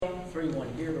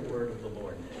23:1. Hear the word of the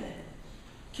Lord.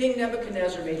 King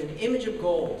Nebuchadnezzar made an image of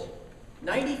gold,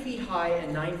 90 feet high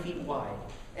and 9 feet wide,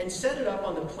 and set it up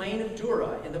on the plain of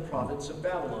Dura in the province of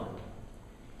Babylon.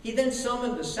 He then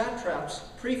summoned the satraps,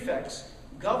 prefects,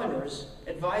 governors,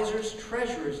 advisors,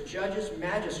 treasurers, judges,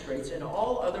 magistrates, and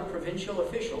all other provincial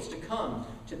officials to come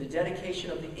to the dedication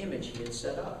of the image he had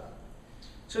set up.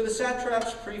 So the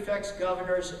satraps, prefects,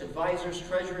 governors, advisors,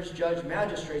 treasurers, judges,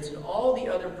 magistrates, and all the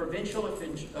other provincial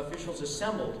officials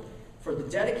assembled for the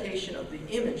dedication of the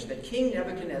image that King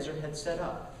Nebuchadnezzar had set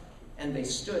up, and they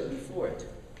stood before it.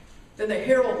 Then the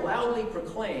herald loudly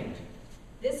proclaimed,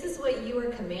 "This is what you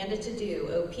are commanded to do,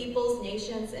 O peoples,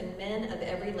 nations, and men of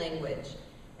every language.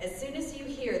 As soon as you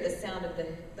hear the sound of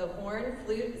the horn,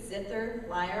 flute, zither,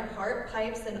 lyre, harp,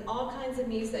 pipes, and all kinds of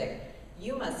music,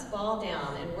 you must fall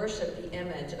down and worship the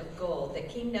image of gold that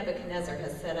King Nebuchadnezzar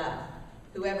has set up.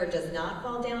 Whoever does not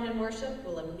fall down and worship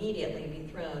will immediately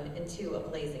be thrown into a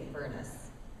blazing furnace."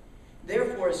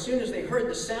 Therefore, as soon as they heard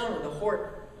the sound of the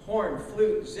horn,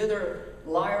 flute, zither,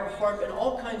 lyre, harp, and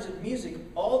all kinds of music,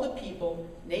 all the people,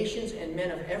 nations, and men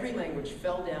of every language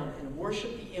fell down and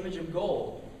worshipped the image of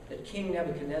gold that King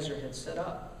Nebuchadnezzar had set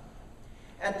up.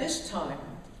 At this time,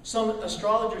 some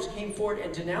astrologers came forward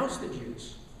and denounced the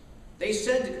Jews. They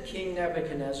said to King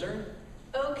Nebuchadnezzar,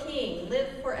 "O king, live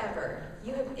forever.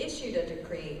 You have issued a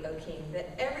decree, O king, that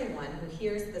everyone who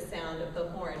hears the sound of the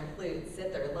horn, flute,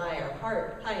 zither, lyre,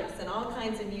 harp, pipes, and all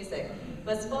kinds of music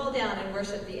must fall down and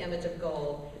worship the image of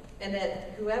gold, and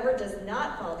that whoever does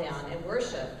not fall down and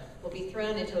worship will be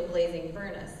thrown into a blazing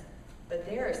furnace. But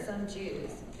there are some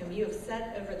Jews whom you have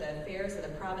set over the affairs of the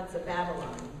province of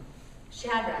Babylon,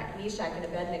 Shadrach, Meshach, and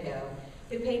Abednego,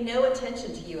 who pay no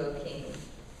attention to you, O king.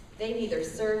 They neither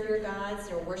serve your gods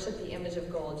nor worship the image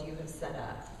of gold you have set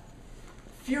up."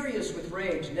 Furious with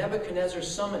rage, Nebuchadnezzar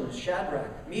summoned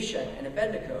Shadrach, Meshach, and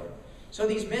Abednego. So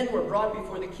these men were brought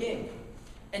before the king.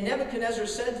 And Nebuchadnezzar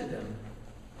said to them,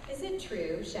 "Is it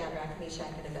true, Shadrach, Meshach,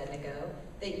 and Abednego,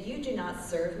 that you do not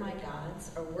serve my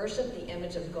gods or worship the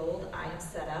image of gold I have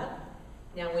set up?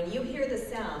 Now when you hear the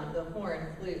sound of the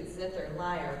horn, flute, zither,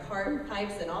 lyre, harp,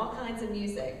 pipes, and all kinds of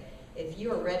music, if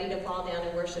you are ready to fall down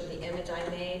and worship the image I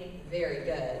made, very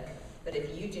good. But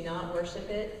if you do not worship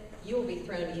it, you will be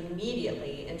thrown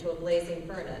immediately into a blazing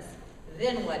furnace.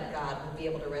 Then what God will be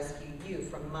able to rescue you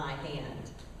from my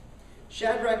hand?"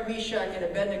 Shadrach, Meshach, and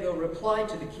Abednego replied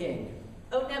to the king,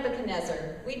 "O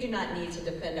Nebuchadnezzar, we do not need to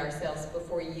defend ourselves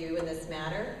before you in this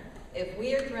matter. If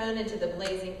we are thrown into the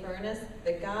blazing furnace,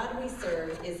 the God we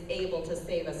serve is able to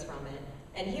save us from it,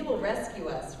 and he will rescue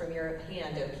us from your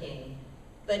hand, O king.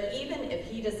 But even if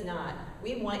he does not,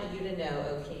 we want you to know,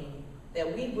 O king,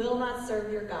 that we will not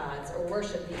serve your gods or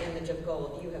worship the image of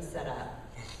gold you have set up."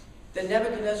 Then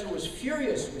Nebuchadnezzar was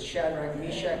furious with Shadrach,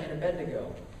 Meshach, and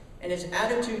Abednego, and his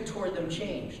attitude toward them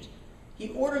changed. He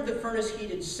ordered the furnace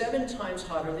heated 7 times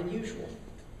hotter than usual,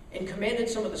 and commanded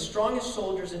some of the strongest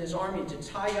soldiers in his army to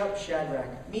tie up Shadrach,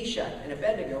 Meshach, and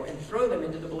Abednego and throw them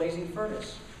into the blazing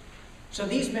furnace. So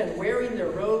these men, wearing their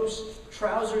robes,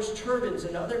 trousers, turbans,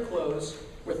 and other clothes,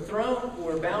 were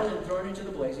bound and thrown into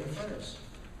the blazing furnace.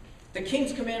 The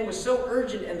king's command was so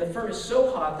urgent and the furnace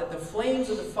so hot that the flames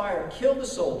of the fire killed the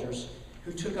soldiers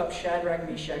who took up Shadrach,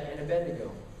 Meshach, and Abednego.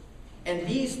 And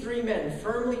these 3 men,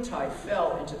 firmly tied,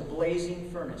 fell into the blazing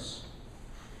furnace.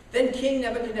 Then King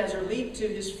Nebuchadnezzar leaped to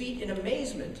his feet in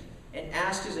amazement and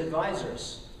asked his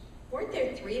advisors, "Weren't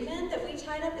there 3 men that we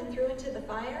tied up and threw into the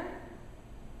fire?"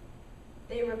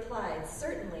 They replied,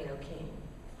 "Certainly, O king."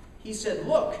 He said,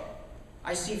 "Look,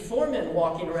 I see 4 men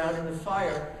walking around in the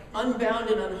fire, unbound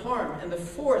and unharmed, and the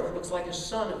 4th looks like a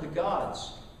son of the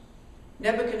gods."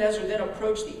 Nebuchadnezzar then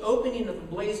approached the opening of the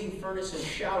blazing furnace and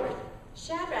shouted,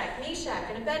 "Shadrach, Meshach,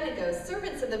 and Abednego,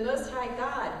 servants of the Most High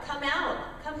God, come out,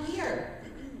 come here."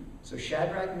 So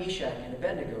Shadrach, Meshach, and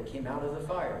Abednego came out of the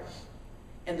fire.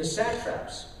 And the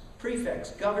satraps,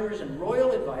 prefects, governors, and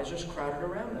royal advisors crowded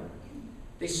around them.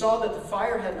 They saw that the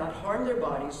fire had not harmed their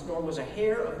bodies, nor was a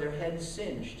hair of their heads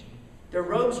singed. Their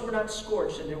robes were not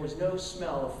scorched, and there was no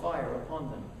smell of fire upon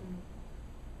them.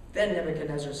 Then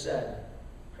Nebuchadnezzar said,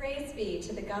 "Praise be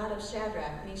to the God of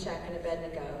Shadrach, Meshach, and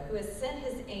Abednego, who has sent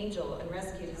his angel and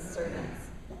rescued his servants.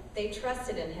 They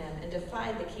trusted in him and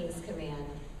defied the king's command,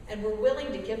 and were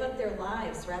willing to give up their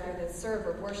lives rather than serve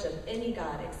or worship any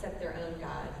god except their own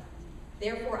God.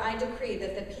 Therefore I decree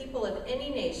that the people of any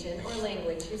nation or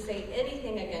language who say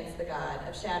anything against the God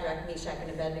of Shadrach, Meshach, and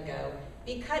Abednego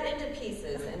be cut into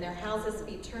pieces, and their houses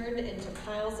be turned into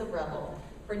piles of rubble,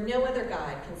 for no other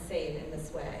God can save in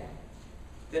this way."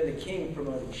 Then the king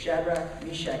promoted Shadrach,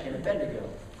 Meshach, and Abednego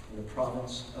in the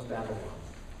province of Babylon.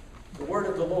 The word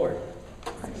of the Lord.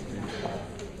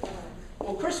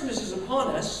 Christmas is upon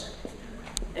us,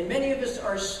 and many of us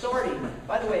are starting.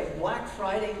 By the way, Black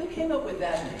Friday, who came up with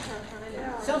that name?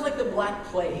 Sounds like the Black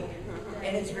Plague,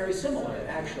 and it's very similar,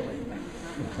 actually.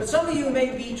 But some of you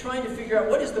may be trying to figure out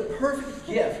what is the perfect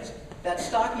gift, that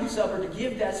stocking stuffer, to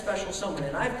give that special someone,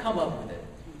 and I've come up with it.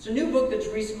 It's a new book that's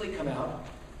recently come out,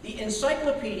 the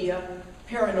Encyclopedia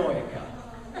Paranoica.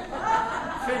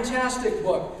 Fantastic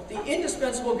book. The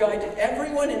indispensable guide to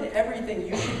everyone and everything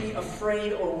you should be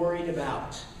afraid or worried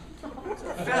about. It's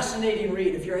a fascinating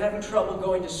read. If you're having trouble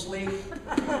going to sleep,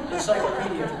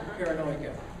 Encyclopedia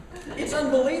Paranoica. It's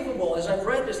unbelievable, as I've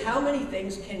read this, how many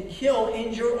things can kill,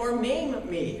 injure, or maim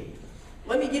me.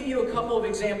 Let me give you a couple of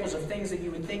examples of things that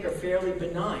you would think are fairly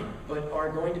benign, but are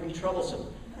going to be troublesome.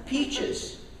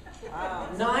 Peaches.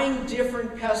 9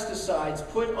 different pesticides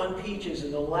put on peaches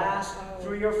in the last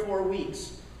 3 or 4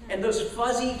 weeks. And those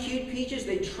fuzzy, cute peaches,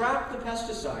 they trap the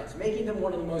pesticides, making them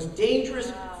one of the most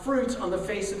dangerous fruits on the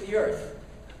face of the earth.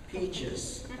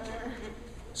 Peaches.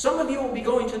 Some of you will be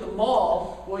going to the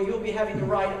mall where you'll be having to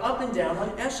ride up and down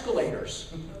on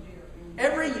escalators.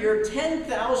 Every year,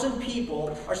 10,000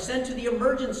 people are sent to the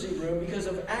emergency room because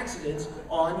of accidents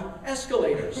on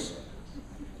escalators.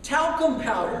 Talcum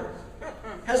powder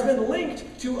has been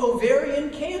linked to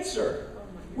ovarian cancer,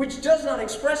 which does not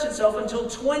express itself until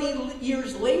 20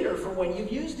 years later from when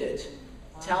you've used it.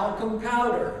 Talcum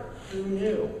powder. Who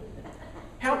knew?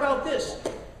 How about this?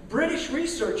 British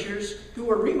researchers who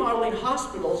were remodeling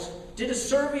hospitals did a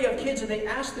survey of kids, and they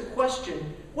asked the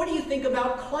question, what do you think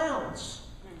about clowns?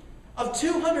 Of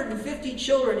 250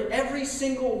 children, every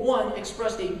single one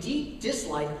expressed a deep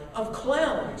dislike of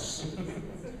clowns.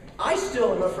 I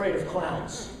still am afraid of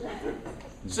clowns.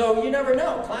 So you never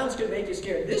know. Clowns can make you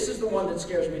scared. This is the one that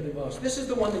scares me the most. This is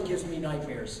the one that gives me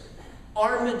nightmares.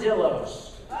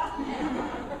 Armadillos.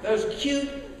 Those cute,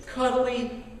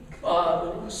 cuddly,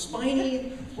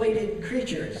 spiny-plated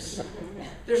creatures.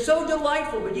 They're so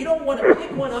delightful, but you don't want to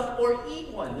pick one up or eat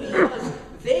one because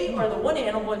they are the one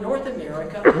animal in North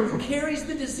America who carries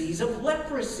the disease of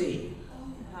leprosy.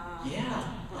 Yeah,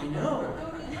 I know.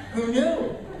 Who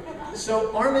knew?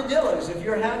 So armadillos, if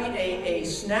you're having a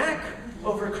snack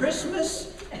over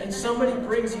Christmas and somebody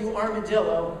brings you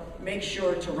armadillo, make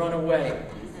sure to run away.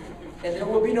 And there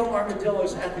will be no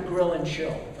armadillos at the grill and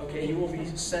chill. Okay, you will be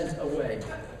sent away.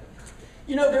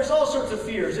 You know, there's all sorts of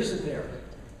fears, isn't there?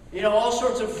 You know, all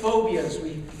sorts of phobias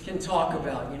we can talk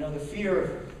about. You know, the fear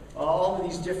of all of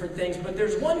these different things. But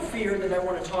there's one fear that I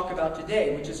want to talk about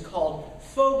today, which is called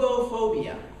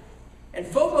phobophobia. And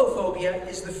phobophobia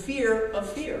is the fear of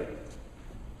fear.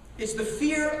 It's the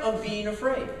fear of being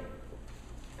afraid.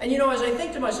 And you know, as I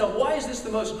think to myself, why is this the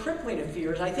most crippling of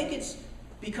fears? I think it's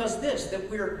because that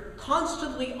we're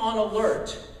constantly on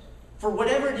alert for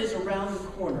whatever it is around the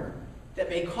corner that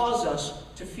may cause us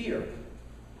to fear.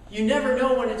 You never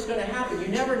know when it's going to happen. You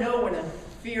never know when a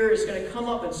fear is going to come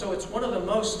up. And so it's one of the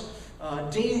most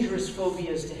dangerous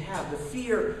phobias to have, the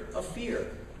fear of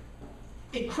fear.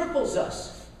 It cripples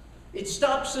us. It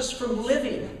stops us from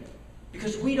living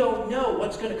because we don't know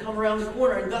what's going to come around the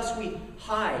corner, and thus we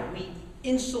hide. We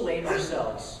insulate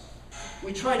ourselves.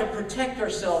 We try to protect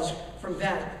ourselves from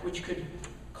that which could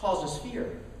cause us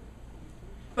fear.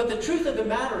 But the truth of the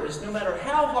matter is, no matter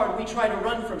how hard we try to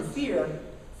run from fear,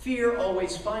 fear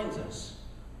always finds us.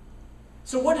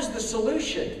 So what is the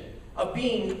solution of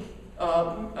being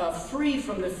free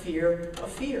from the fear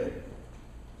of fear?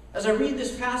 As I read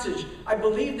this passage, I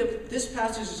believe that this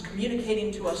passage is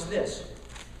communicating to us this,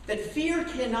 that fear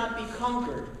cannot be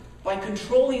conquered by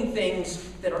controlling things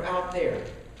that are out there.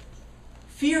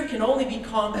 Fear can only be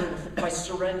conquered by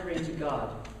surrendering to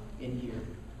God in here.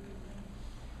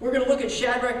 We're going to look at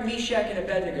Shadrach, Meshach, and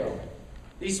Abednego.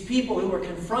 These people who were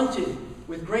confronted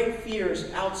with great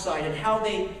fears outside and how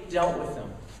they dealt with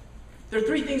them. There are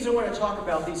 3 things I want to talk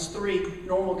about, these 3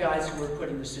 normal guys who were put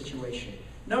in this situation.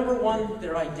 Number 1,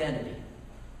 their identity.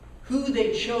 Who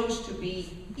they chose to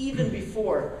be even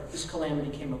before this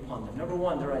calamity came upon them. Number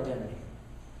 1, their identity.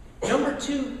 Number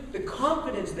 2, the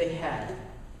confidence they had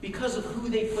because of who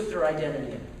they put their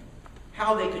identity in.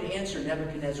 How they could answer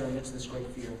Nebuchadnezzar amidst this great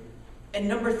fear. And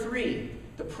number 3,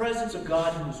 the presence of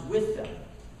God who was with them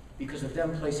because of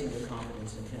them placing their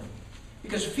confidence in Him.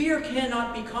 Because fear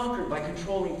cannot be conquered by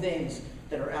controlling things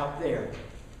that are out there.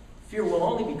 Fear will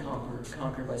only be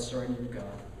conquered by surrendering to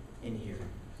God in here.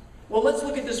 Well, let's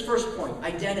look at this first point,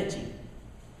 identity.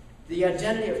 The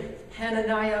identity of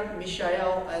Hananiah,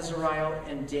 Mishael, Azariah,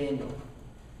 and Daniel.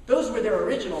 Those were their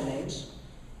original names.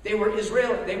 They were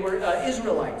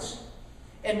Israelites.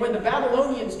 And when the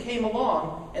Babylonians came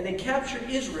along and they captured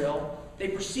Israel, they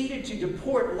proceeded to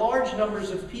deport large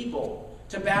numbers of people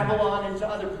to Babylon and to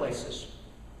other places.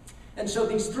 And so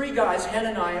these three guys,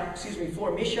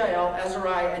 Mishael,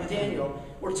 Azariah, and Daniel,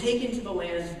 were taken to the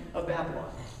land of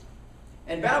Babylon.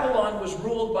 And Babylon was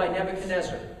ruled by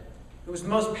Nebuchadnezzar, who was the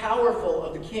most powerful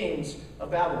of the kings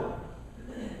of Babylon.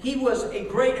 He was a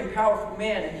great and powerful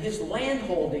man, and his land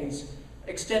holdings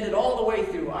extended all the way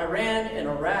through Iran and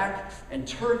Iraq and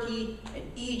Turkey and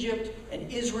Egypt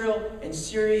and Israel and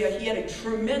Syria. He had a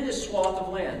tremendous swath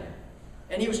of land,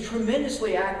 and he was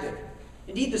tremendously active.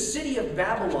 Indeed, the city of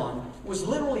Babylon was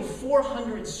literally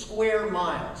 400 square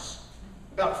miles,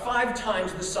 about 5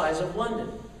 times the size of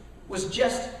London, was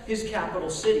just his capital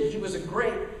city. He was a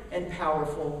great and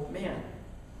powerful man.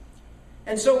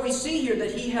 And so we see here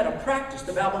that he had a practice,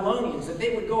 the Babylonians, that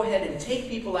they would go ahead and take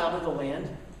people out of the land.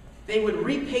 They would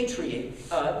repatriate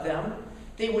them.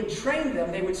 They would train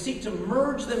them. They would seek to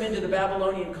merge them into the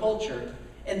Babylonian culture.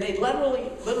 And they'd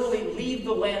literally leave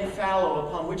the land fallow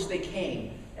upon which they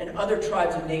came. And other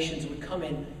tribes and nations would come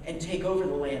in and take over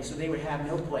the land, so they would have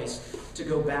no place to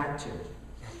go back to.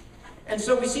 And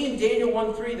so we see in Daniel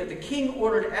 1:3 that the king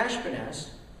ordered Ashpenaz,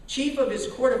 chief of his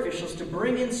court officials, to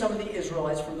bring in some of the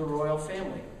Israelites from the royal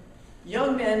family.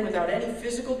 Young men without any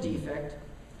physical defect,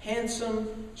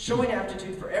 handsome, showing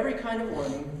aptitude for every kind of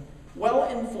learning,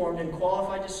 well-informed and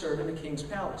qualified to serve in the king's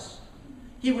palace.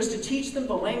 He was to teach them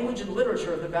the language and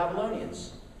literature of the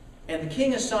Babylonians. And the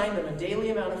king assigned them a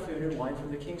daily amount of food and wine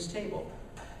from the king's table.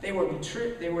 They were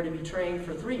to be trained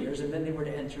for 3 years, and then they were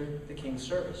to enter the king's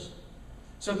service.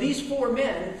 So these 4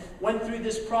 men went through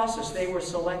this process. They were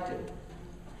selected.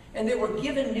 And they were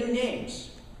given new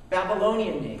names,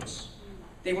 Babylonian names.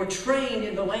 They were trained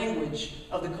in the language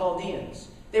of the Chaldeans.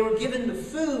 They were given the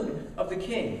food of the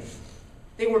king.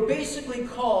 They were basically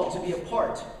called to be a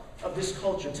part of this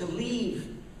culture, to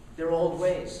leave their old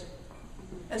ways.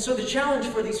 And so the challenge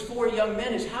for these 4 young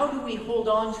men is, how do we hold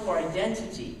on to our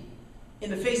identity in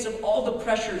the face of all the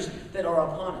pressures that are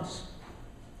upon us?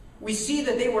 We see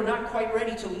that they were not quite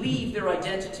ready to leave their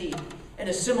identity and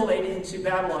assimilate into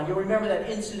Babylon. You'll remember that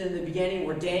incident in the beginning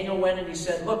where Daniel went and he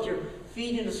said, look, you're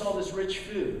feeding us all this rich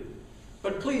food,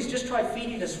 but please just try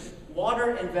feeding us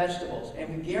water and vegetables,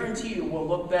 and we guarantee you we'll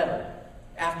look better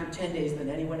after 10 days than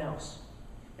anyone else.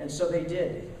 And so they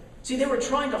did. See, they were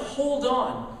trying to hold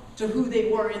on to who they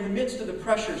were in the midst of the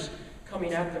pressures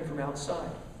coming at them from outside.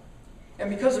 And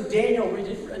because of Daniel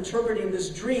interpreting this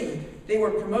dream, they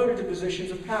were promoted to positions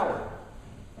of power.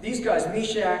 These guys,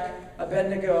 Meshach,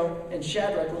 Abednego, and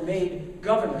Shadrach, were made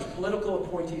governors, political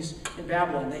appointees in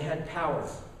Babylon. They had power.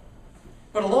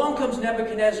 But along comes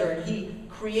Nebuchadnezzar, and he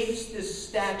creates this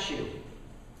statue.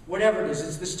 Whatever it is,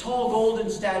 it's this tall golden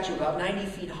statue about 90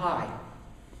 feet high.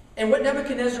 And what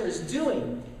Nebuchadnezzar is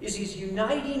doing is he's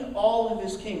uniting all of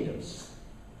his kingdoms.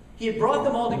 He had brought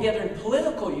them all together in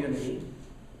political unity,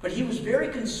 but he was very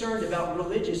concerned about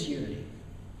religious unity,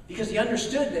 because he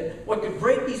understood that what could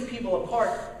break these people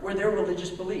apart were their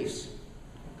religious beliefs.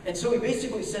 And so he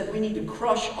basically said, we need to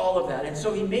crush all of that. And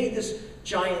so he made this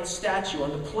giant statue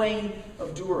on the plain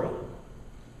of Dura.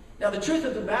 Now, the truth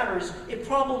of the matter is, it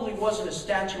probably wasn't a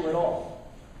statue at all.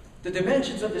 The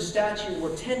dimensions of the statue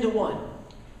were 10 to 1,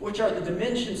 which are the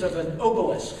dimensions of an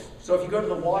obelisk. So if you go to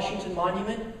the Washington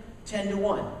Monument, 10 to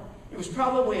 1. It was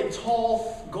probably a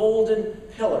tall golden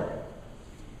pillar.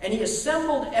 And he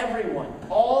assembled everyone,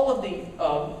 all of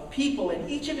the people in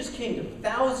each of his kingdom,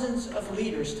 thousands of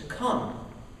leaders, to come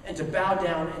and to bow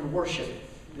down and worship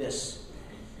this.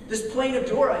 This plain of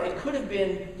Dura, it could have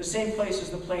been the same place as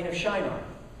the plain of Shinar.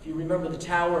 If you remember the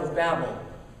Tower of Babel,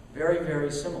 very,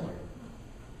 very similar.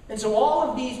 And so all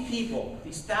of these people,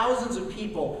 these thousands of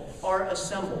people, are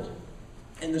assembled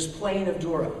in this plain of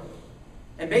Dura.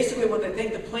 And basically what they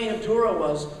think the plain of Dura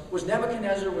was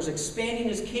Nebuchadnezzar was expanding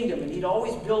his kingdom, and he'd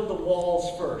always build the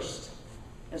walls first.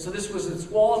 And so this was its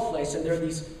walled place, and there are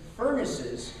these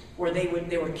furnaces where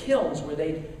they were kilns where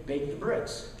they'd bake the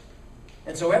bricks.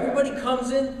 And so everybody comes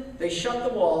in, they shut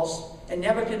the walls, and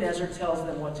Nebuchadnezzar tells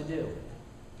them what to do.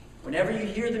 Whenever you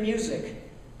hear the music,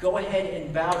 go ahead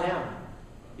and bow down.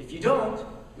 If you don't,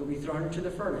 you'll be thrown into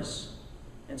the furnace.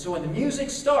 And so when the music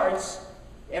starts,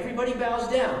 everybody bows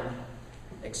down,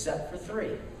 except for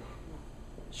 3.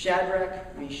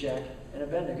 Shadrach, Meshach, and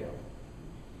Abednego.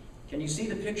 Can you see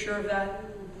the picture of that?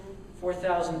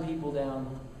 4,000 people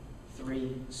down,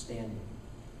 3 standing.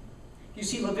 You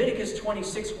see, Leviticus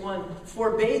 26:1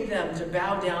 forbade them to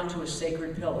bow down to a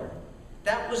sacred pillar.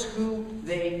 That was who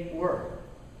they were.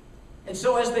 And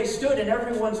so as they stood and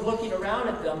everyone's looking around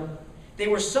at them, they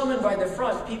were summoned by the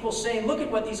front, people saying, look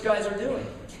at what these guys are doing.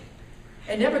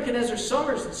 And Nebuchadnezzar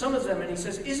summons them, and he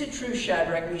says, is it true,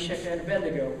 Shadrach, Meshach, and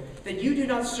Abednego, that you do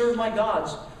not serve my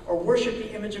gods or worship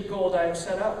the image of gold I have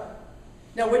set up?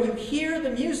 Now, when you hear the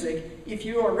music, if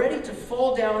you are ready to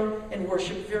fall down and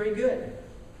worship, very good.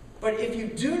 But if you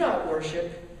do not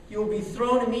worship, you will be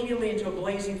thrown immediately into a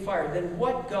blazing fire. Then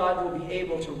what God will be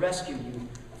able to rescue you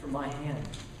from my hand?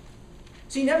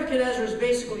 See, Nebuchadnezzar is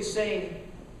basically saying,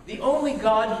 the only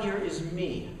God here is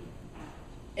me.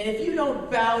 And if you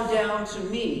don't bow down to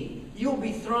me, you'll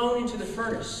be thrown into the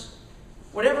furnace.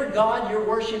 Whatever God you're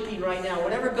worshiping right now,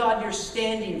 whatever God you're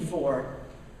standing for,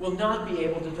 will not be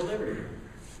able to deliver you.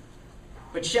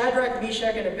 But Shadrach,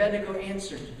 Meshach, and Abednego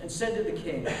answered and said to the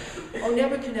king, O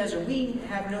Nebuchadnezzar, we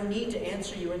have no need to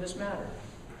answer you in this matter.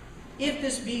 If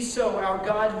this be so, our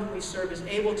God whom we serve is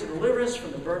able to deliver us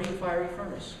from the burning fiery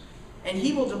furnace, and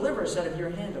he will deliver us out of your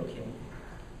hand, O king.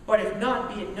 But if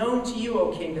not, be it known to you,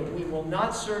 O king, that we will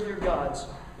not serve your gods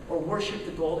or worship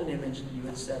the golden image that you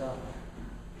had set up.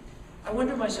 I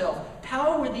wonder myself,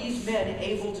 how were these men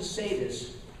able to say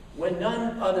this when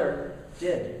none other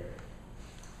did?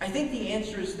 I think the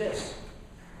answer is this,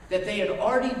 that they had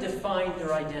already defined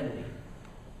their identity.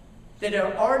 They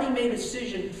had already made a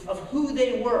decision of who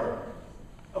they were,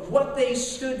 of what they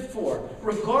stood for,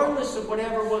 regardless of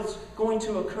whatever was going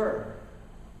to occur.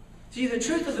 See, the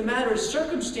truth of the matter is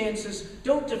circumstances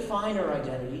don't define our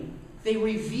identity. They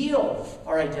reveal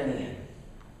our identity.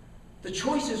 The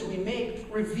choices we make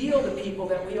reveal the people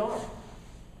that we are.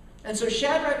 And so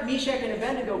Shadrach, Meshach, and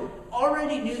Abednego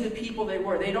already knew the people they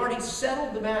were. They'd already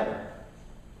settled the matter.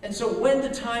 And so when the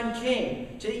time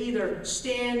came to either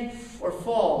stand or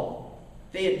fall,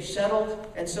 they had settled,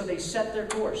 and so they set their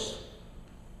course.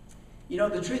 You know,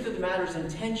 the truth of the matter is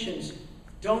intentions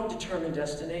don't determine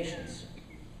destinations.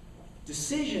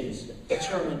 Decisions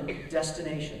determine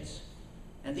destinations.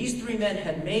 And these three men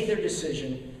had made their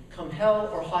decision, come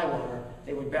hell or high water,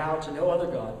 they would bow to no other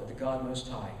God but the God Most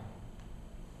High.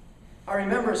 I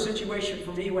remember a situation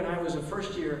for me when I was a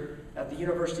first year at the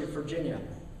University of Virginia.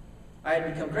 I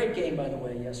had become great game, by the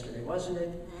way, yesterday, wasn't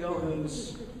it? Go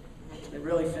Hoos. They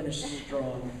really finished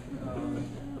strong.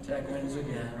 Tech wins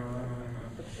again.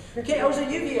 Okay, I was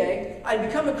at UVA. I'd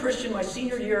become a Christian my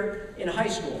senior year in high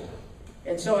school.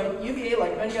 And so at UVA,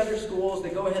 like many other schools, they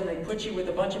go ahead and they put you with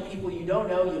a bunch of people you don't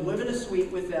know. You live in a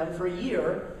suite with them for a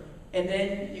year, and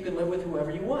then you can live with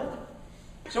whoever you want.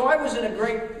 So I was in a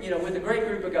great, with a great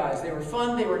group of guys. They were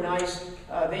fun, they were nice.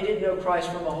 They didn't know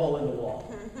Christ from a hole in the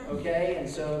wall. Okay? And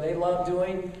so they loved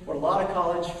doing what a lot of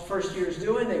college first years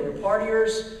doing. They were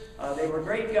partiers. They were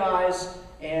great guys.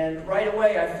 And right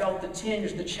away I felt the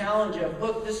tinge, the challenge of,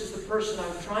 look, this is the person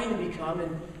I'm trying to become,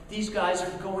 and these guys are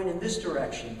going in this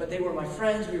direction. But they were my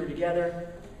friends. We were together.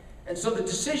 And so the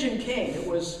decision came. It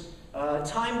was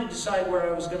time to decide where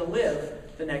I was going to live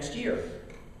the next year.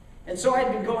 And so I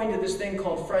had been going to this thing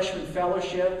called Freshman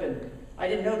Fellowship, and I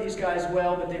didn't know these guys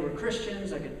well, but they were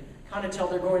Christians. I could kind of tell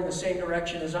they're going in the same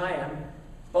direction as I am.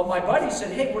 But my buddy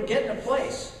said, hey, we're getting a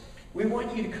place. We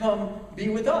want you to come be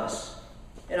with us.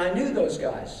 And I knew those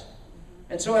guys.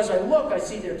 And so as I look, I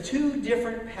see there are two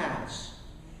different paths,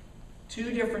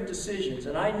 two different decisions.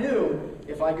 And I knew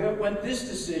if I went this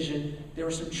decision, there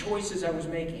were some choices I was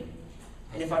making.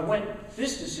 And if I went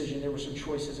this decision, there were some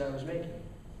choices I was making.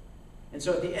 And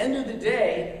so at the end of the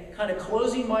day, kind of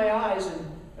closing my eyes and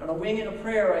on a wing and a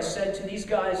prayer, I said to these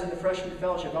guys in the Freshman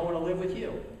Fellowship, I want to live with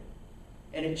you.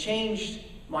 And it changed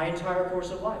my entire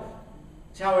course of life.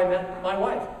 It's how I met my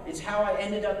wife. It's how I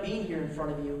ended up being here in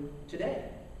front of you today.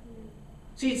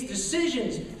 See, it's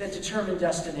decisions that determine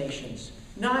destinations,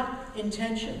 not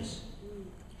intentions.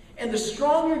 And the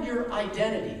stronger your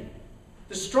identity,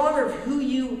 the stronger of who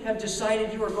you have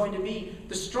decided you are going to be,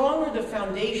 the stronger the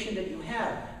foundation that you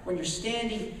have when you're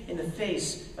standing in the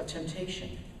face of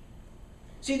temptation.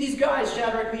 See, these guys,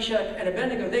 Shadrach, Meshach, and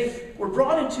Abednego, they were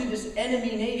brought into this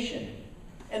enemy nation.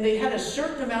 And they had a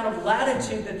certain amount of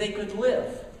latitude that they could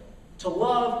live, to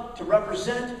love, to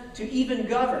represent, to even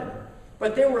govern.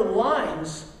 But there were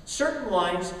lines, certain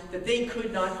lines, that they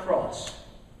could not cross.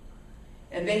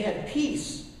 And they had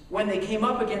peace when they came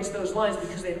up against those lines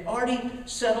because they'd already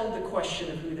settled the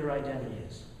question of who their identity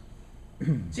is.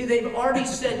 See, they've already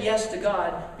said yes to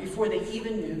God before they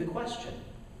even knew the question.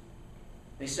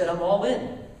 They said, I'm all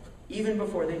in, even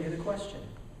before they knew the question.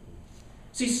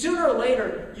 See, sooner or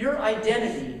later, your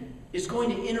identity is going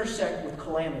to intersect with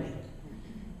calamity.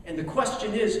 And the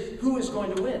question is, who is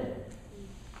going to win?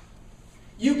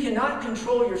 You cannot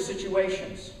control your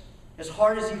situations, as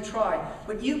hard as you try,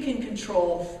 but you can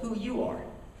control who you are.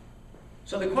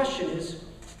 So the question is,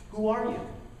 who are you?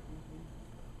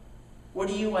 What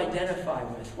do you identify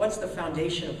with? What's the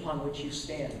foundation upon which you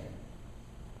stand?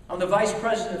 I'm the vice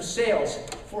president of sales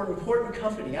for an important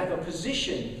company. I have a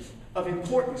position of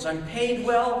importance. I'm paid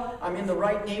well. I'm in the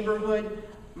right neighborhood.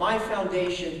 my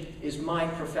foundation is my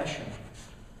profession.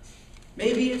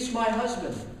 Maybe it's my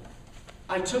husband.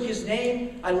 I took his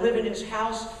name, I live in his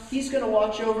house, he's going to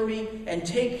watch over me and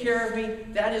take care of me.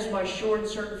 That is my sure and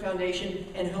certain foundation,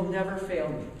 and he'll never fail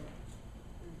me.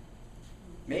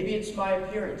 Maybe it's my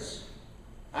appearance.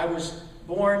 I was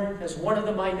born as one of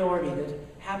the minority that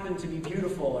happened to be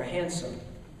beautiful or handsome.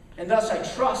 And thus I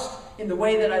trust in the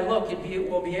way that I look, it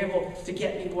will be able to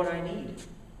get me what I need.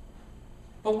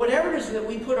 But whatever it is that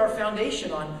we put our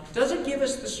foundation on, does it give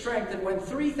us the strength that when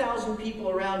 3,000 people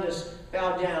around us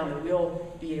bow down, that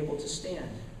we'll be able to stand?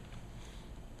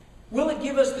 Will it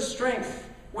give us the strength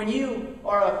when you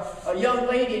are a young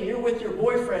lady and you're with your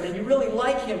boyfriend and you really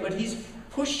like him, but he's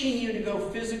pushing you to go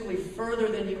physically further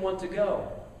than you want to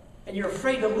go? And you're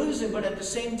afraid to lose him, but at the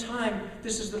same time,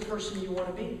 this is the person you want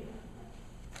to be.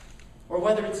 Or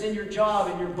whether it's in your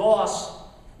job and your boss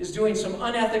is doing some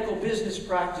unethical business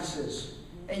practices,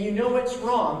 and you know it's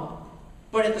wrong,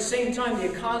 but at the same time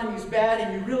the economy's bad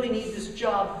and you really need this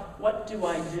job, what do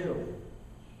I do?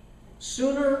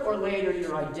 Sooner or later,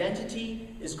 your identity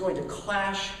is going to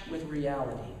clash with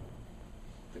reality.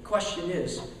 The question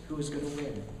is, who is going to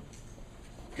win?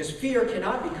 Because fear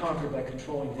cannot be conquered by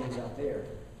controlling things out there.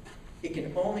 It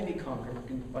can only be conquered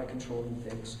by controlling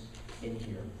things in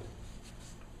here.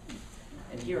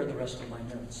 And here are the rest of my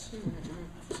notes.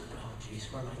 Oh, geez,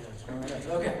 where are my notes?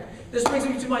 Okay. This brings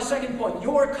me to my second point.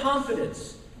 Your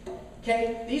confidence.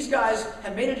 Okay? These guys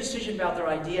have made a decision about their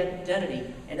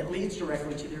identity, and it leads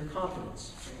directly to their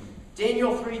confidence.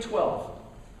 Daniel 3:12.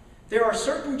 There are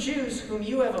certain Jews whom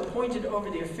you have appointed over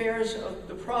the affairs of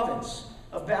the province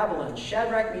of Babylon,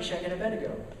 Shadrach, Meshach, and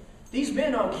Abednego. These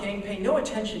men, O king, pay no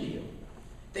attention to you.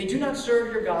 They do not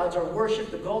serve your gods or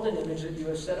worship the golden image that you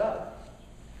have set up.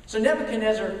 So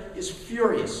Nebuchadnezzar is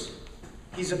furious.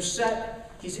 He's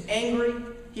upset. He's angry.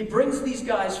 He brings these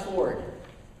guys forward.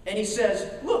 And he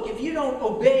says, look, if you don't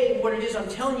obey what it is I'm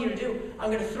telling you to do, I'm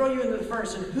going to throw you into the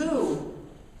furnace. And who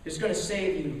is going to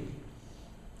save you?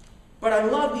 But I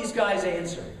love these guys'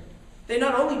 answer. They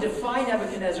not only defy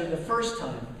Nebuchadnezzar the first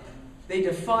time, they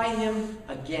defy him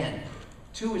again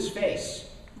to his face.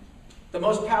 The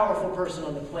most powerful person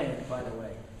on the planet, by the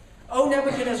way. O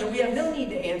Nebuchadnezzar, we have no need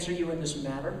to answer you in this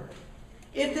matter.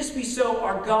 If this be so,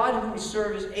 our God whom we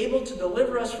serve is able to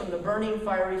deliver us from the burning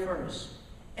fiery furnace.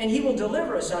 And he will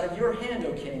deliver us out of your hand,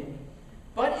 O king.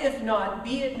 But if not,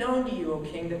 be it known to you, O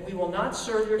king, that we will not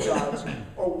serve your gods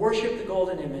or worship the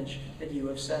golden image that you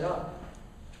have set up.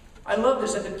 I love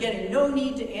this at the beginning. No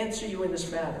need to answer you in this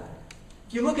matter.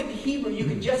 If you look at the Hebrew, you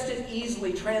could just as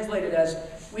easily translate it as,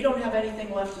 we don't have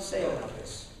anything left to say about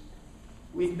this.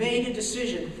 We've made a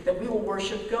decision that we will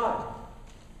worship God.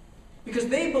 Because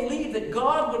they believed that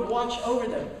God would watch over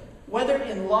them, whether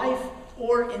in life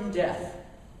or in death.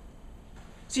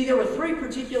 See, there were three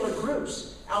particular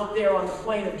groups out there on the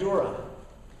plain of Dura.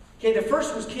 Okay, the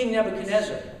first was King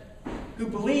Nebuchadnezzar, who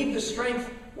believed the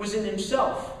strength was in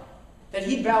himself, that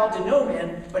he bowed to no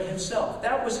man but himself.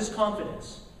 That was his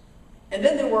confidence. And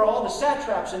then there were all the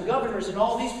satraps and governors and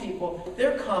all these people.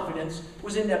 Their confidence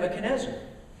was in Nebuchadnezzar.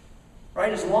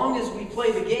 Right? As long as we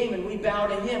play the game and we bow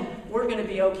to him, we're going to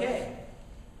be okay.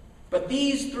 But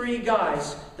these three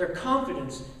guys, their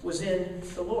confidence was in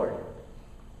the Lord.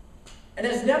 And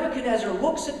as Nebuchadnezzar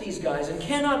looks at these guys and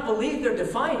cannot believe they're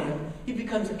defying him, he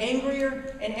becomes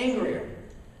angrier and angrier.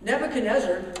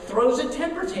 Nebuchadnezzar throws a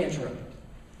temper tantrum.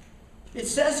 It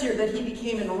says here that he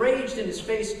became enraged and his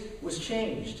face was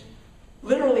changed.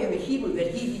 Literally in the Hebrew,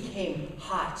 that he became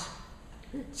hot.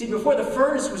 See, before the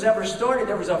furnace was ever started,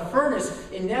 there was a furnace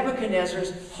in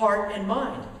Nebuchadnezzar's heart and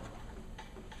mind.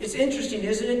 It's interesting,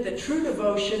 isn't it, that true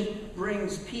devotion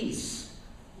brings peace,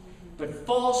 but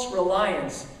false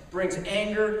reliance brings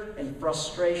anger and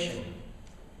frustration.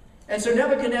 And so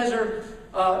Nebuchadnezzar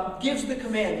gives the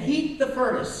command, heat the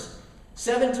furnace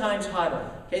 7 times hotter.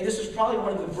 Okay, this is probably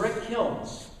one of the brick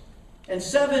kilns. And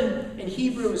 7 in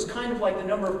Hebrew is kind of like the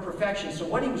number of perfection. So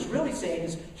what he was really saying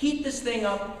is, heat this thing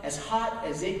up as hot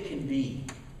as it can be.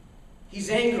 He's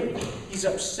angry. He's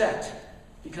upset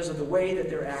because of the way that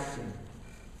they're acting.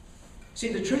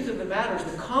 See, the truth of the matter is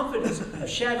the confidence of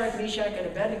Shadrach, Meshach, and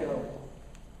Abednego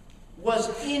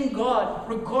was in God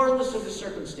regardless of the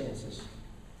circumstances.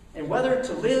 And whether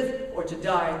to live or to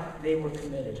die, they were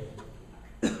committed.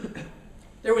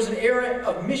 There was an era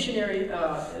of missionary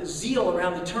zeal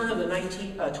around the turn of the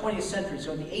 20th century.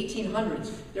 So in the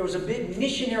 1800s, there was a big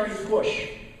missionary push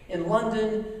in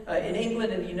London, in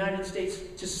England, and the United States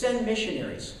to send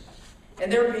missionaries.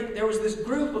 And there was this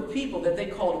group of people that they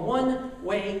called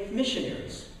one-way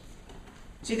missionaries.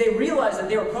 See, they realized that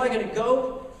they were probably going to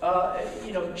go,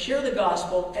 share the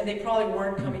gospel, and they probably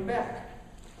weren't coming back.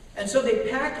 And so they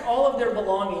packed all of their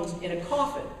belongings in a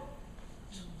coffin.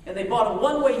 And they bought a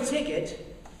one-way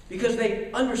ticket because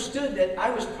they understood that I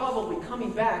was probably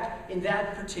coming back in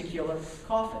that particular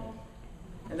coffin.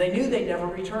 And they knew they'd never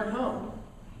return home.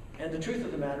 And the truth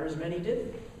of the matter is many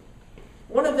didn't.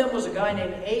 One of them was a guy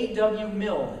named A.W.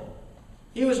 Milne.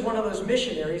 He was one of those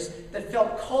missionaries that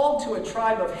felt called to a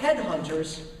tribe of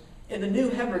headhunters in the New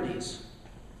Hebrides.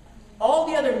 All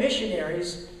the other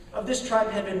missionaries of this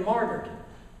tribe had been martyred.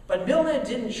 But Milne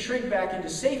didn't shrink back into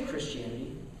safe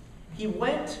Christianity. He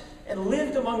went and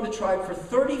lived among the tribe for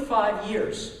 35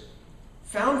 years,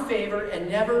 found favor, and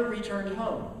never returned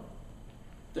home.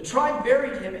 The tribe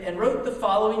buried him and wrote the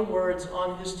following words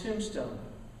on his tombstone.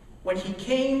 When he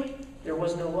came, there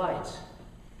was no light,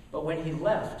 but when he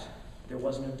left, there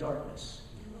was no darkness.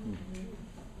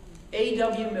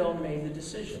 A.W. Milne made the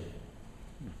decision.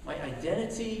 My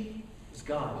identity is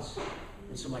God's,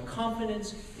 and so my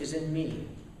confidence is in me,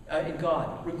 in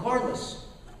God, regardless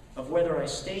of whether I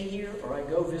stay here or I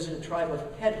go visit a tribe of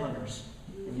headhunters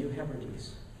in New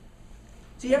Hebrides.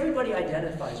 See, everybody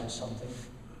identifies with something.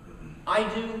 I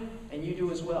do, and you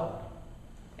do as well.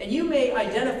 And you may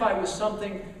identify with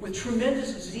something with tremendous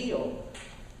zeal,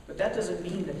 but that doesn't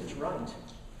mean that it's right.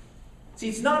 See,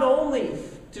 it's not only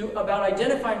about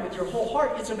identifying with your whole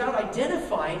heart, it's about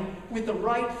identifying with the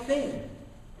right thing.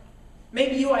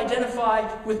 Maybe you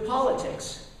identify with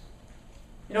politics.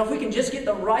 You know, if we can just get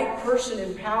the right person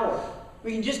in power,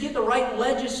 we can just get the right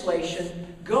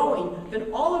legislation going,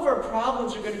 then all of our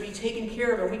problems are going to be taken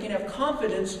care of and we can have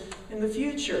confidence in the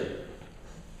future.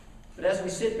 But as we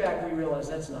sit back, we realize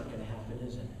that's not going to happen,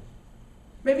 is it?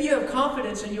 Maybe you have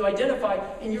confidence and you identify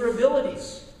in your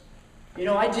abilities. You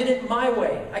know, I did it my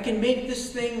way. I can make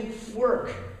this thing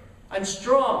work. I'm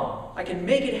strong. I can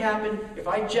make it happen if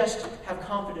I just have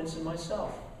confidence in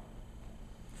myself.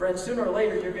 Friends, sooner or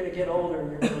later, you're going to get older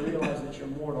and you're going to realize that you're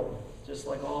mortal, just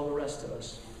like all the rest of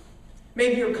us.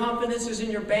 Maybe your confidence is in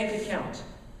your bank account.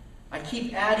 I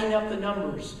keep adding up the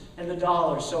numbers and the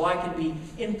dollars so I can be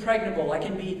impregnable. I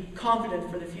can be confident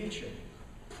for the future.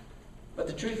 But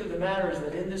the truth of the matter is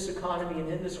that in this economy and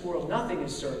in this world, nothing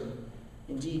is certain.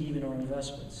 Indeed, even our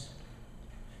investments.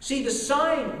 See, the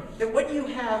sign that what you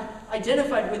have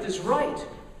identified with is right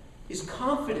is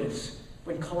confidence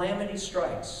when calamity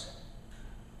strikes.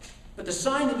 But the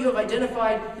sign that you have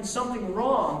identified in something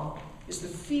wrong is the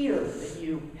fear that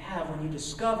you have when you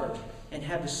discover and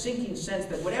have the sinking sense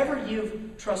that whatever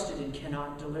you've trusted in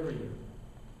cannot deliver you.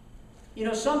 You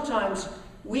know, sometimes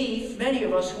many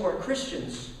of us who are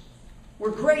Christians,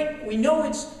 we're great. We know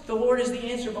the Lord is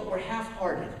the answer, but we're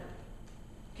half-hearted.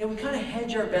 Okay, we kind of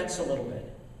hedge our bets a little bit.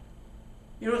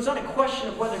 You know, it's not a question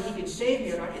of whether he can save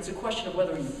me or not. It's a question of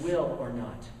whether he will or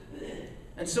not.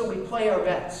 And so we play our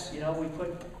bets. You know, we put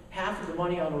half of the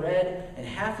money on red and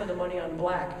half of the money on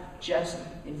black just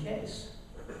in case.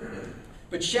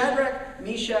 But Shadrach,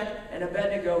 Meshach, and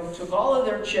Abednego took all of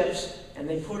their chips and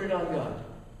they put it on God.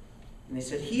 And they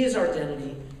said, he is our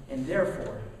identity, and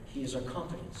therefore he is our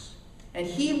confidence. And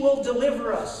he will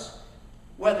deliver us,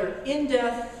 whether in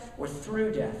death or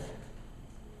through death.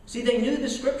 See, they knew the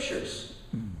scriptures.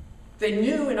 They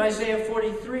knew in Isaiah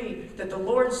 43 that the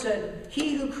Lord said,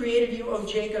 he who created you, O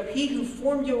Jacob, he who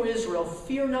formed you, O Israel,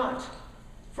 fear not,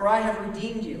 for I have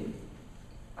redeemed you.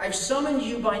 I've summoned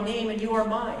you by name, and you are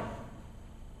mine.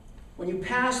 When you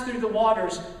pass through the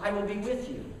waters, I will be with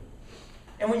you.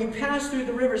 And when you pass through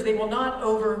the rivers, they will not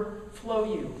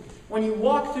overflow you. When you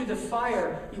walk through the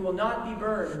fire, you will not be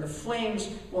burned, and the flames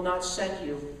will not set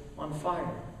you on fire.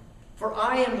 For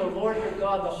I am the Lord your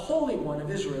God, the Holy One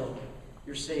of Israel,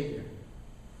 your Savior.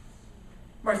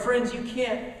 My friends, you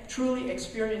can't truly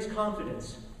experience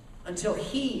confidence until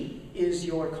he is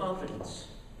your confidence.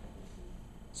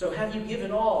 So have you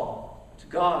given all to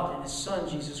God and his Son,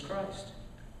 Jesus Christ?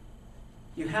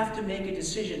 You have to make a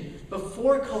decision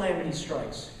before calamity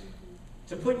strikes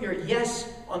to put your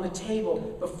yes on the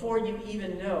table before you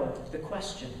even know the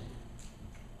question.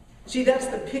 See, that's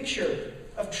the picture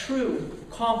of true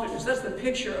confidence. That's the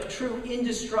picture of true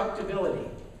indestructibility.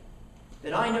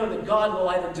 That I know that God will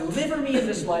either deliver me in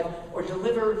this life or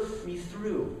deliver me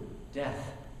through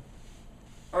death.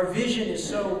 Our vision is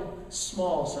so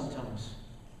small sometimes.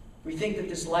 We think that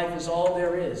this life is all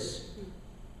there is.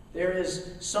 There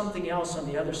is something else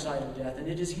on the other side of death, and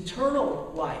it is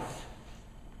eternal life.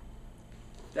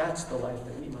 That's the life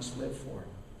that we must live for.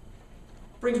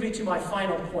 Brings me to my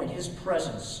final point, his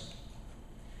presence.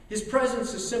 His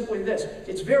presence is simply this.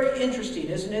 It's very interesting,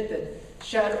 isn't it,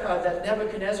 that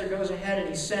Nebuchadnezzar goes ahead and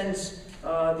he sends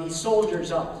these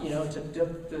soldiers up,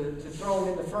 to throw them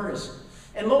in the furnace.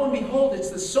 And lo and behold, it's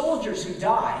the soldiers who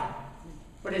die,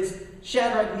 but it's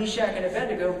Shadrach, Meshach, and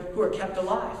Abednego who are kept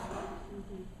alive.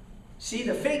 See,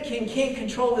 the fake king can't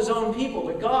control his own people,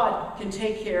 but God can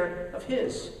take care of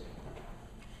his.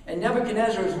 And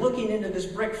Nebuchadnezzar is looking into this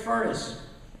brick furnace,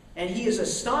 and he is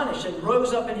astonished and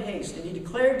rose up in haste, and he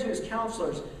declared to his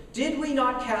counselors, "Did we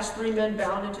not cast 3 men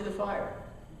bound into the fire?"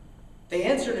 They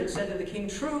answered and said to the king,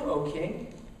 "True, O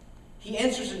king." He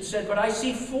answers and said, "But I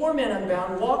see 4 men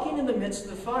unbound walking in the midst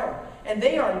of the fire, and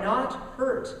they are not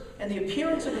hurt, and the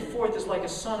appearance of the 4th is like a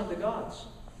son of the gods."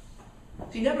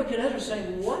 See, Nebuchadnezzar is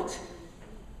saying, what?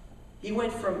 He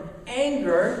went from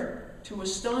anger to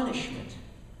astonishment.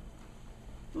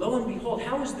 Lo and behold,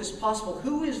 how is this possible?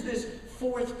 Who is this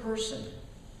 4th person?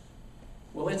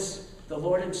 Well, it's the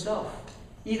Lord himself.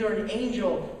 Either an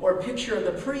angel or a picture of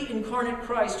the pre-incarnate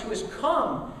Christ who has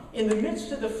come in the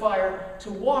midst of the fire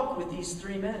to walk with these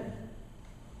 3 men.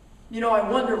 You know, I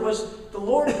wonder, was the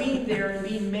Lord being there and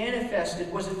being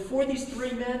manifested, was it for these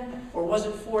 3 men or was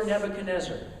it for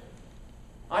Nebuchadnezzar?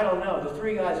 I don't know. The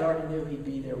 3 guys already knew he'd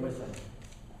be there with them.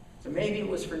 So maybe it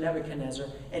was for Nebuchadnezzar,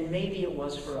 and maybe it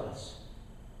was for us.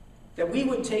 That we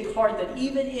would take heart that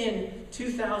even in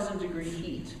 2,000-degree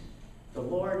heat, the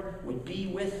Lord would be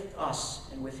with us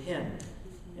and with him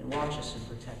and watch us and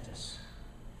protect us.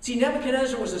 See,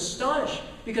 Nebuchadnezzar was astonished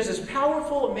because as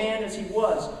powerful a man as he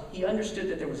was, he understood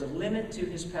that there was a limit to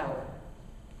his power.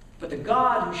 But the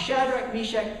God who Shadrach,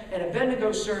 Meshach, and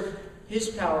Abednego served, his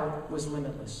power was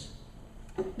limitless.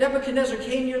 Nebuchadnezzar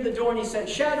came near the door and he said,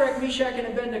 "Shadrach, Meshach, and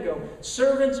Abednego,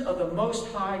 servants of the Most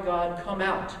High God, come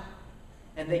out."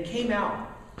 And they came out.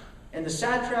 And the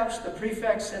satraps, the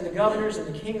prefects, and the governors,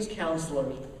 and the king's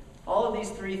counselors, all of these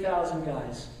 3,000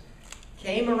 guys,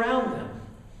 came around them.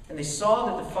 And they saw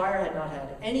that the fire had not had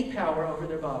any power over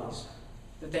their bodies,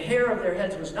 that the hair of their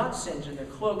heads was not singed, and their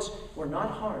cloaks were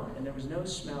not harmed, and there was no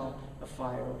smell of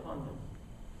fire upon them.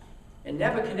 And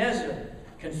Nebuchadnezzar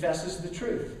confesses the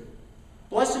truth.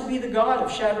 "Blessed be the God of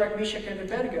Shadrach, Meshach, and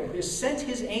Abednego, who has sent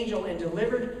his angel and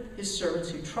delivered his servants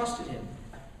who trusted him,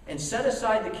 and set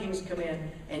aside the king's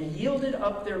command, and yielded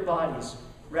up their bodies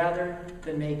rather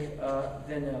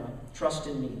than trust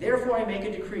in me. Therefore I make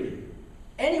a decree.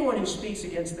 Anyone who speaks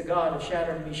against the God of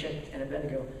Shadrach, Meshach, and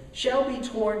Abednego shall be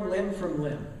torn limb from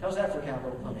limb." How's that for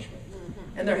capital punishment?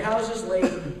 "And their houses laid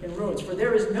in ruins. For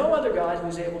there is no other God who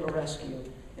is able to rescue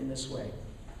in this way."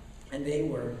 And they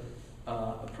were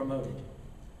promoted.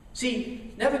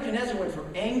 See, Nebuchadnezzar went from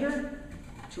anger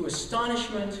to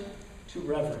astonishment to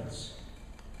reverence.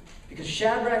 Because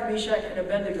Shadrach, Meshach, and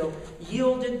Abednego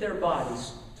yielded their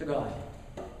bodies to God.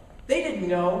 They didn't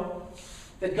know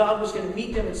that God was going to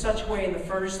meet them in such a way in the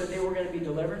furnace that they were going to be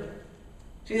delivered.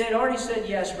 See, they'd already said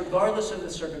yes, regardless of the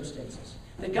circumstances.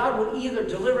 That God will either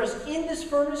deliver us in this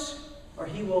furnace, or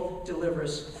he will deliver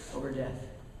us over death.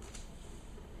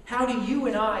 How do you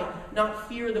and I not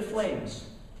fear the flames?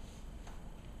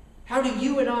 How do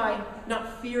you and I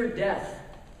not fear death?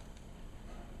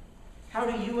 How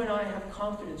do you and I have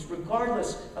confidence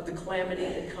regardless of the calamity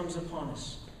that comes upon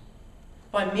us?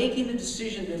 By making the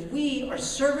decision that we are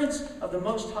servants of the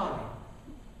Most High,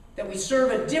 that we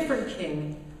serve a different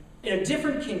king in a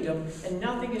different kingdom, and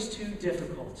nothing is too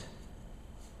difficult.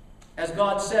 As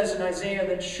God says in Isaiah,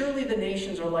 that surely the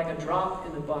nations are like a drop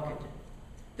in the bucket.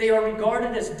 They are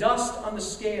regarded as dust on the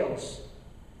scales.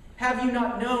 Have you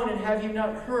not known and have you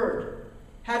not heard?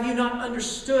 Have you not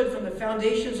understood from the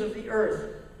foundations of the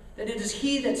earth that it is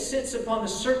he that sits upon the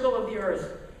circle of the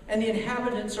earth, and the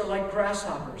inhabitants are like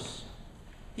grasshoppers?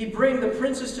 He brings the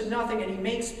princes to nothing, and he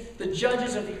makes the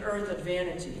judges of the earth a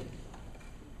vanity.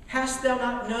 Hast thou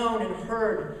not known and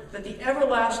heard that the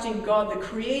everlasting God, the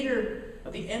creator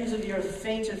of the ends of the earth,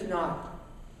 fainteth not,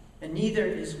 and neither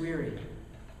is weary?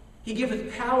 He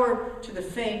giveth power to the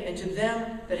faint, and to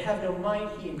them that have no might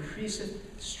he increaseth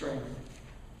strength.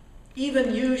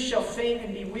 Even youths shall faint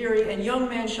and be weary, and young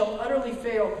men shall utterly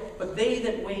fail, but they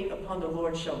that wait upon the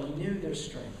Lord shall renew their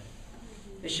strength.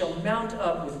 They shall mount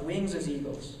up with wings as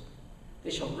eagles. They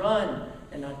shall run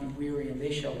and not be weary, and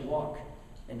they shall walk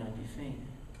and not be faint.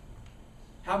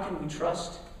 How can we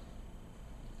trust?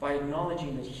 By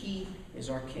acknowledging that he is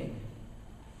our King.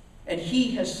 And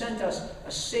he has sent us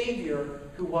a Savior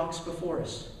who walks before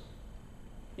us.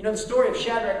 You know, the story of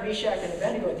Shadrach, Meshach, and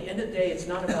Abednego, at the end of the day, it's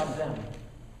not about them.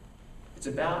 It's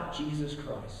about Jesus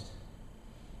Christ,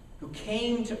 who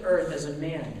came to earth as a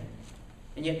man,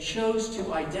 and yet chose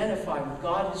to identify with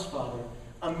God his Father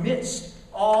amidst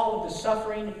all of the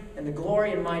suffering and the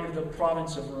glory and might of the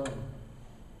province of Rome.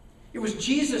 It was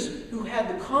Jesus who had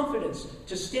the confidence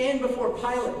to stand before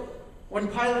Pilate when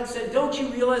Pilate said, "Don't you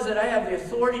realize that I have the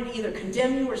authority to either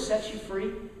condemn you or set you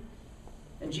free?"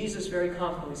 And Jesus very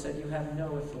confidently said, "You have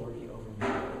no authority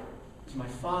over me. It's my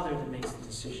Father that makes the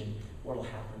decision what will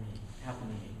happen to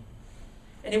me.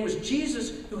 And it was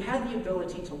Jesus who had the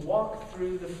ability to walk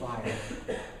through the fire,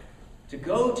 to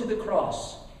go to the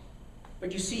cross.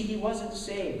 But you see, he wasn't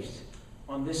saved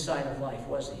on this side of life,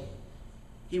 was he?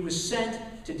 He was sent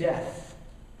to death.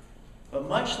 But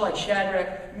much like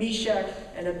Shadrach, Meshach,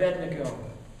 and Abednego,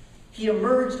 he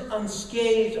emerged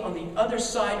unscathed on the other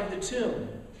side of the tomb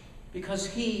because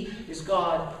he is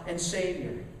God and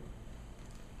Savior.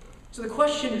 So the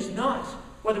question is not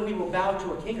whether we will bow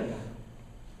to a king or not.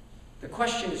 The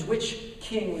question is which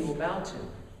king we will bow to.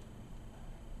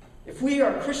 If we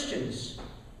are Christians,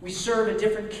 we serve a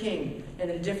different king and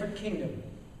a different kingdom.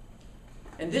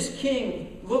 And this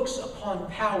king looks upon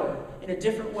power in a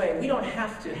different way. We don't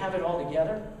have to have it all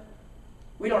together.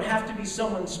 We don't have to be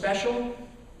someone special.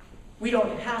 We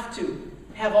don't have to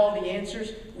have all the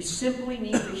answers. We simply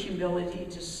need the humility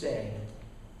to say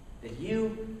that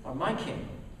you are my king.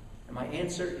 And my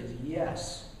answer is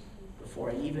yes,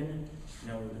 before I even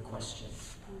know the question.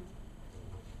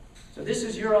 So this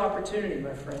is your opportunity,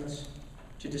 my friends,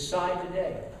 to decide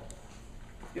today.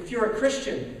 If you're a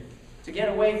Christian, to get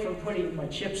away from putting my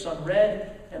chips on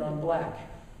red and on black,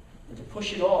 and to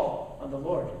push it all on the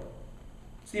Lord.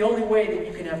 It's the only way that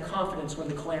you can have confidence when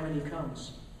the calamity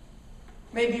comes.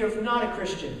 Maybe you're not a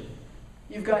Christian.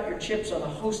 You've got your chips on a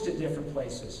host of different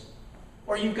places.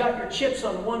 Or you've got your chips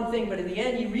on one thing, but in the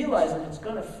end you realize that it's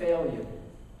going to fail you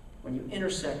when you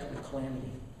intersect with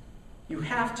calamity. You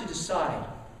have to decide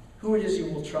who it is you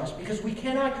will trust, because we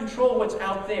cannot control what's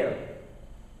out there,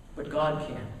 but God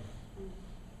can.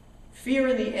 Fear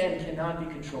in the end cannot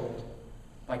be controlled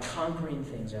by conquering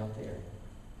things out there.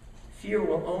 Fear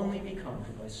will only be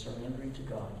conquered by surrendering to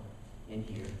God in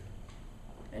here.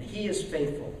 And he is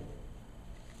faithful,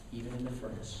 even in the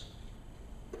furnace.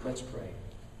 Let's pray.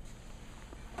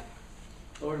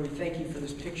 Lord, we thank you for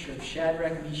this picture of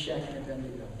Shadrach, Meshach, and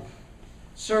Abednego,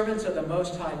 servants of the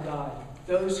Most High God,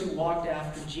 those who walked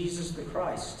after Jesus the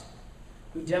Christ,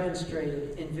 who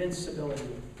demonstrated invincibility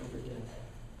over death.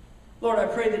 Lord, I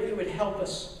pray that you would help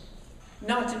us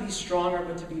not to be stronger,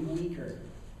 but to be weaker,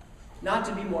 not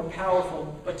to be more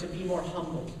powerful, but to be more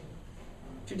humble,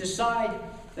 to decide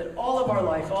that all of our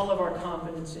life, all of our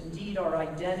confidence, indeed our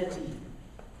identity,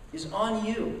 is on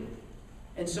you.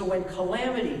 And so when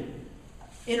calamity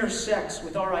intersects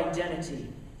with our identity,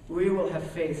 we will have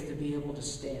faith to be able to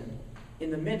stand in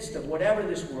the midst of whatever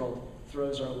this world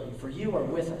throws our way. For you are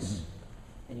with us,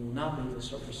 and you will not leave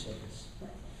us or forsake us.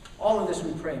 All of this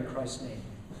we pray in Christ's name.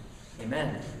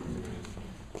 Amen.